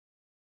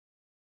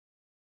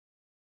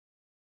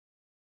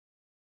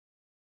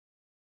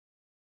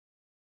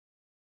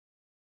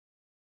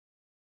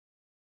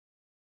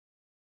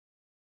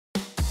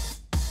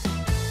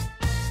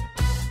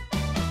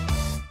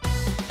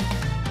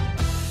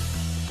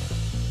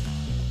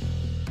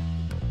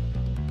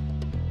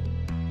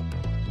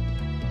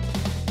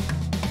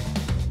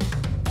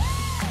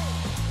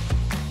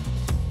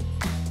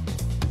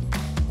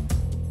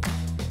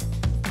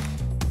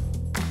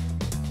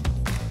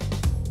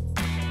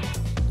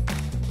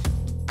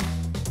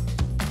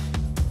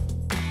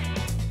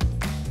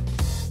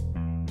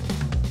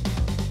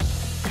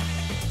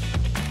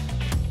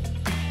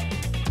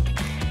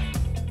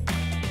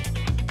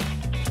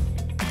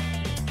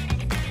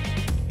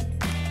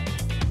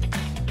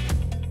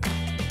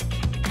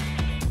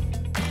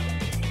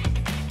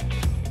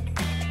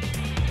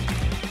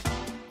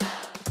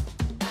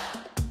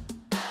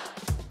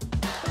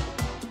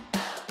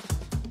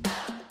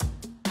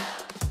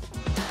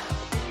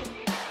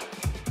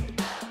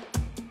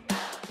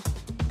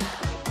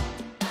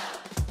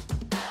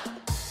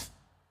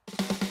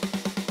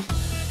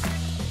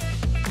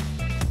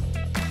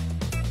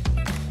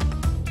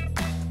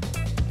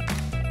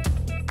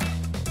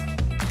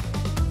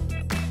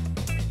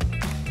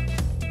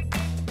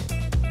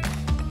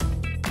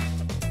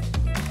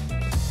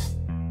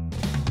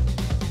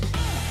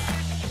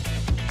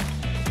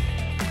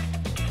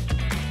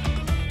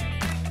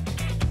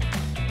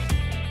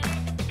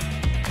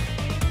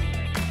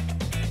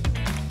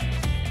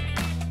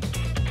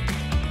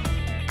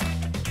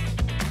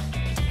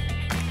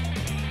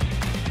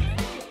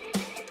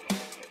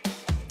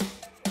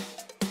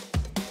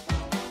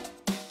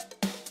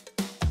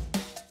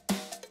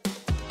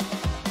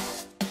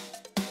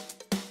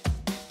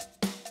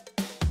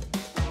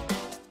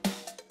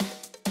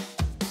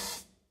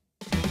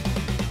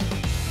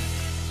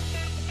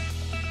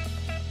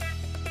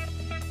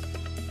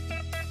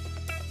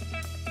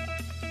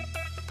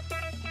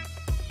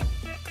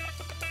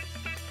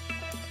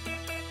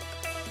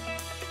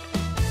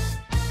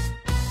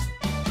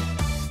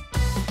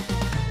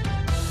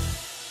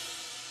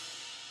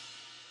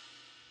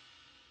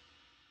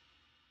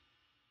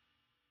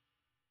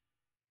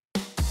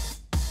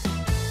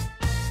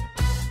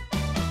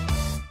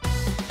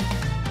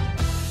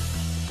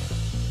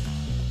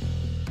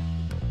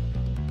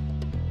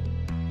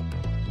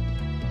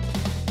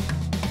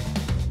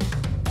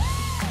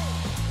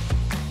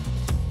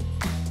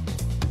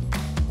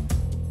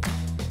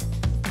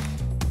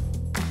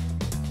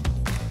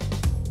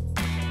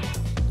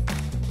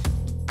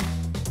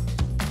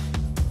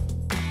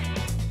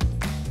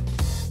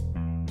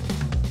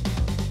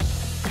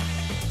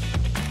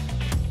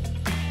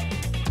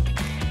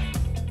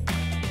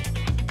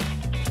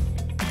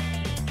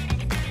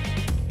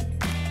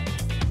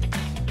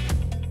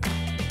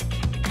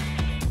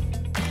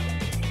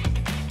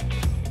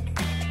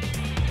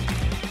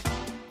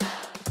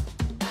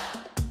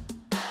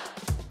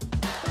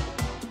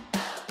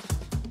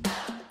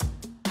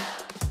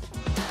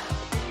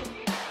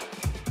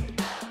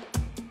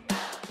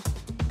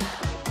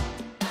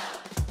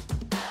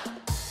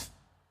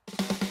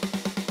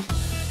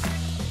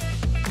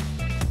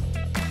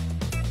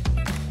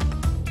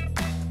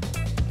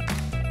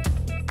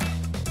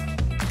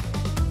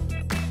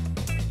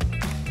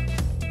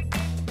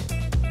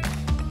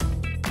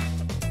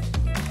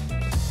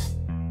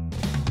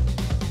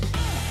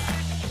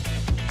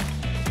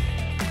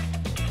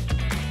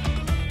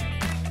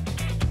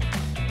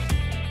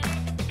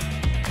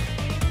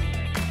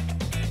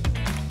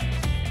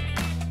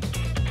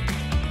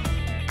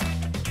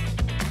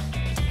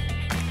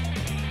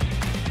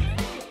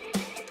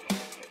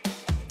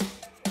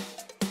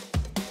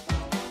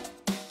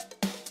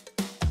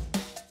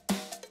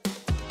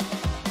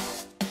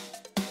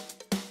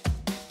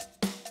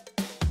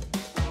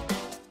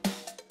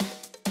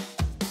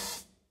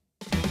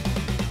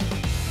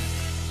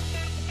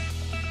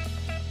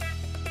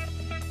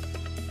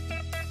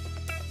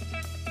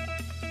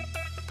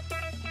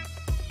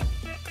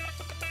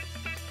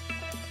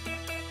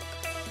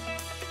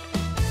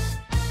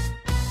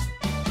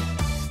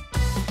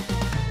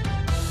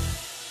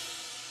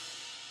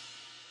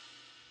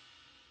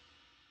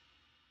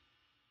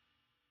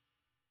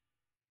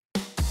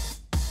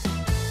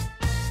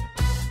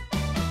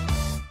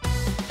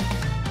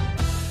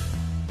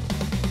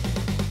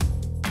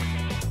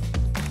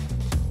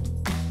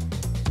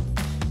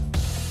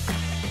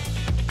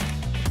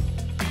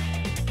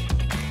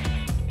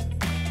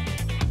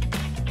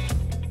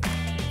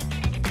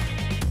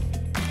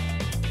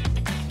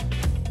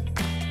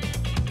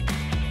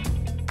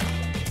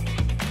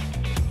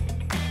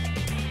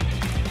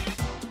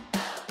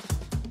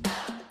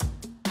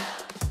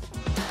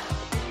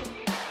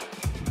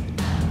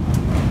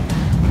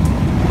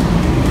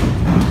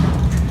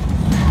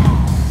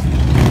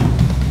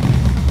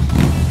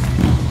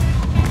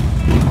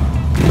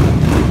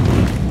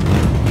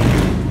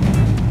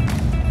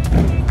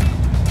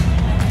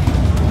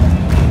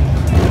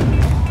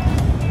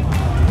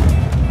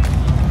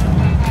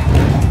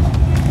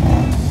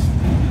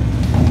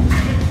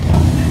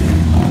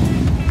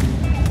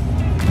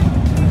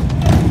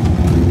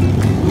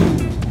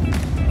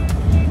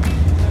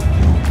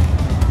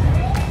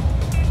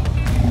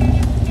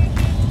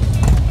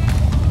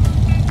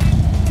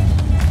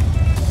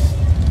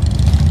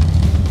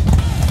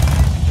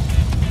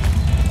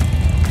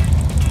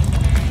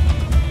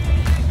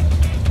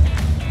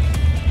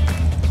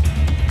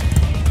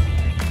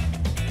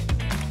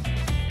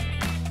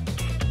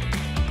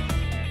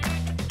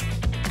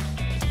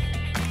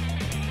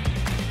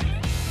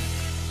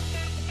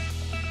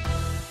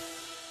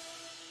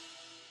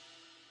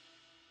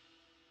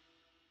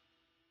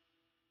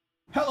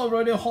Hello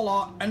Radio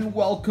Holla and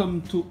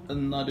welcome to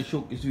another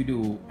showcase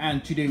video,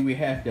 and today we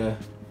have the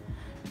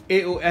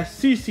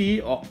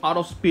AOSCC or Out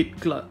of Speed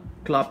Club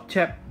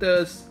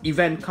Chapters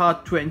Event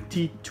Car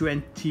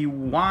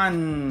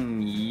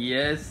 2021.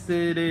 Yes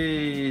it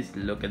is,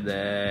 look at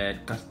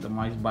that,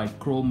 customized by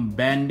Chrome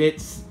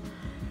Bandits,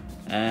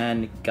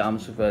 and it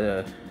comes with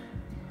a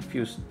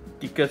few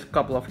stickers,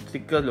 couple of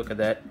stickers. Look at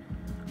that,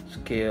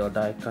 scale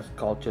die-cast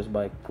sculptures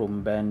by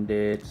Chrome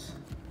Bandits.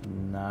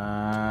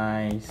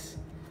 Nice.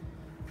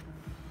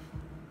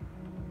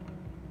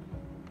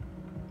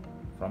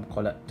 From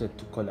collector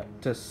to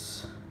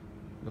collectors,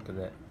 look at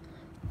that,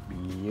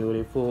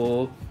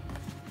 beautiful.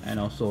 And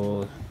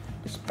also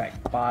the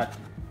spec part.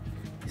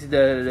 This is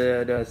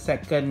the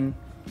second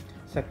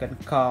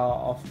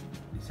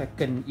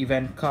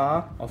event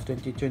car of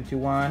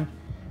 2021.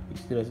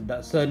 It's the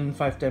Datsun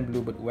 510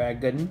 Bluebird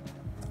wagon.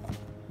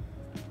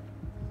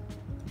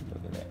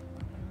 Look at that,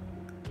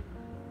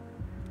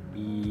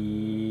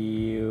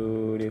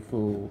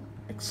 beautiful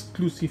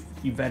exclusive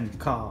event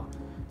car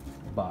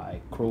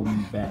by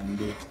Chrome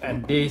Bandits.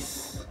 And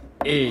this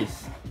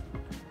is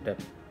the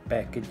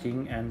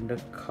packaging and the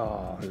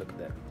car. Look at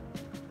that,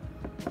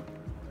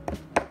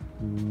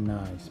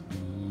 nice,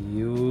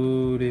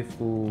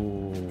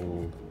 beautiful.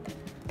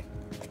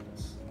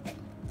 Let's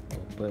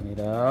open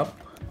it up.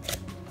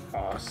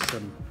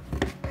 Awesome.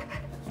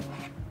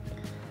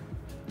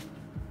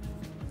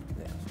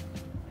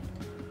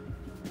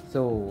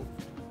 So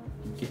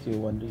in case you're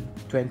wondering,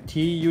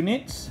 20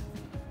 units,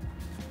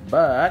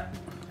 but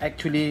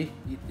actually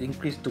it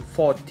increased to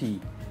 40,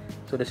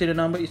 so the serial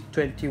number is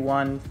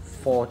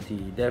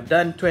 2140. They've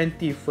done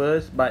 20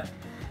 first, but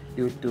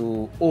due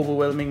to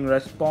overwhelming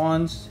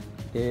response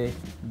they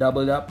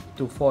doubled up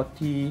to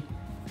 40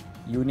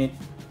 unit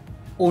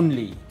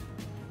only.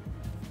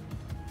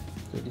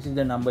 So this is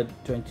the number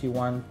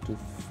 21 to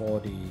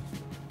 40.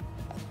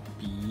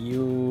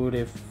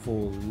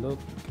 Beautiful, look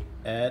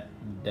at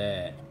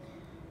that.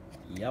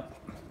 Yep,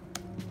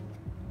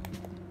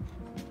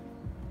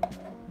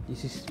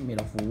 this is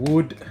made of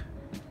wood,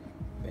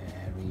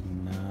 very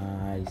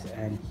nice.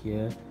 And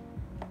here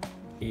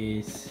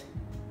is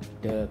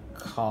the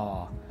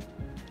car.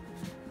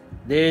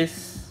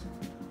 This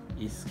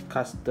is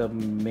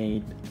custom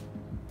made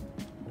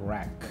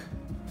rack.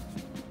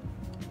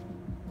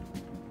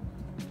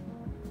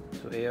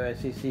 So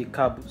AOSCC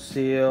car boot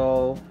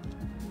seal.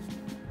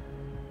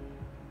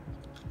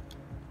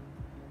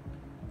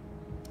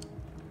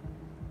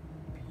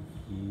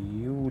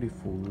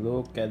 Beautiful,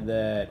 look at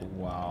that,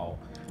 wow.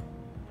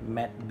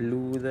 Matte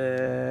blue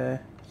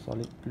there,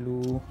 solid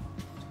blue.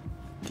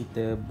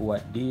 Kita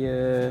buat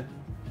dia.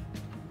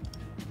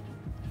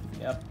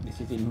 Yep, this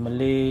is in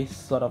Malay,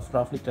 sort of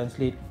roughly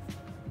translate,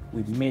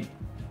 we made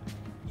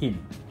him.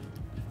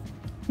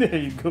 There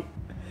you go.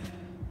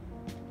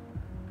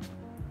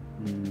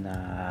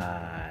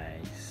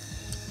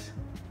 Nice.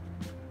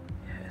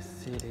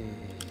 Yes it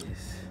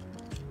is.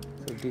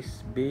 So this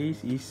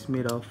base is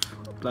made of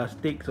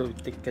plastic, so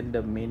we've taken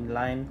the main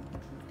line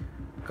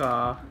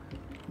car.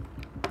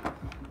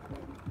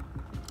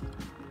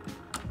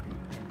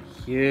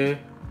 Here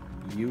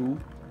you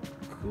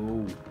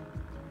go,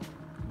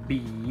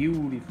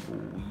 beautiful.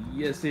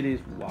 Yes it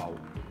is, wow.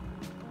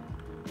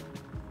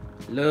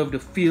 Love the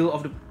feel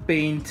of the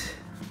paint,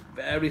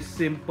 very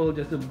simple,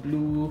 just a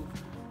blue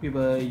with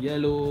a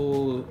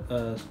yellow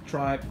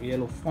stripe,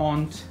 yellow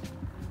font,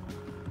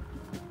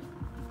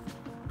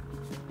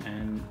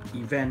 and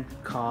event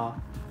car,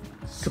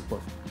 super.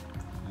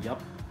 Yup.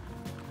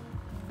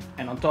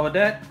 And on top of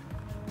that,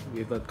 we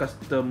have a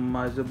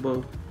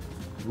customizable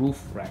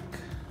roof rack,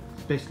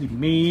 specially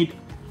made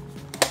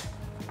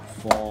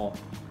for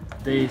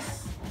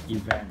this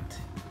event.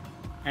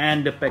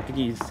 And the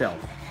packaging itself,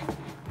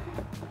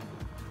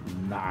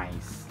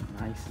 nice.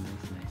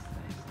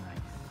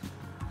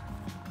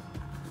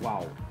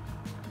 Wow.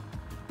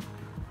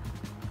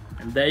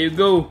 And there you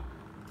go,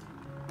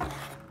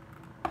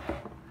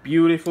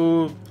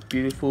 beautiful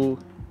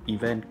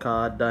event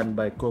car done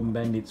by Chrome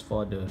Bandits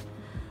for the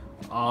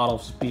Out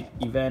of Speed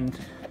event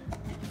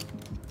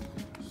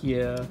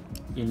here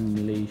in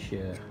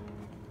Malaysia.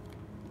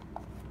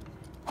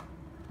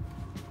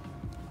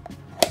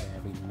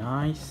 Very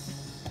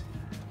nice.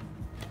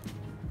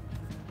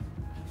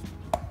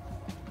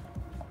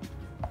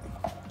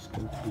 It's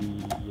going to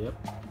be, yep.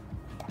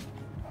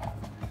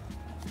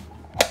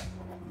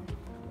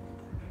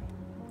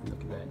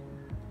 Look at that.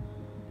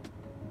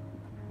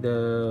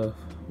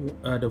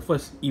 The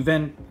first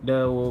event,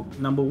 the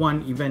number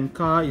one event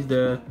car is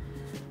the,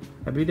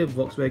 I believe, the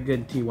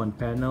Volkswagen T1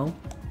 panel.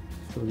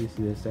 So this is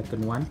the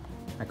second one.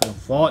 I can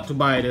afford to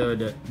buy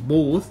the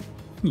both.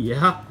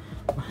 Yeah,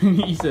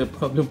 it's a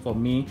problem for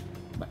me,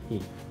 but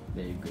hey,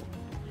 there you go.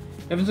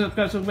 If you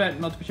haven't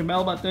subscribed, notification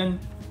bell button.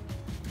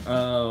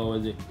 What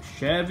is it?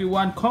 Share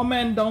everyone.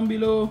 Comment down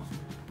below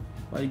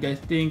what you guys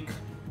think.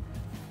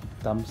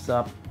 Thumbs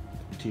up.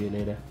 See you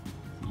later.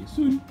 See you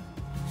soon.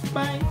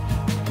 Bye.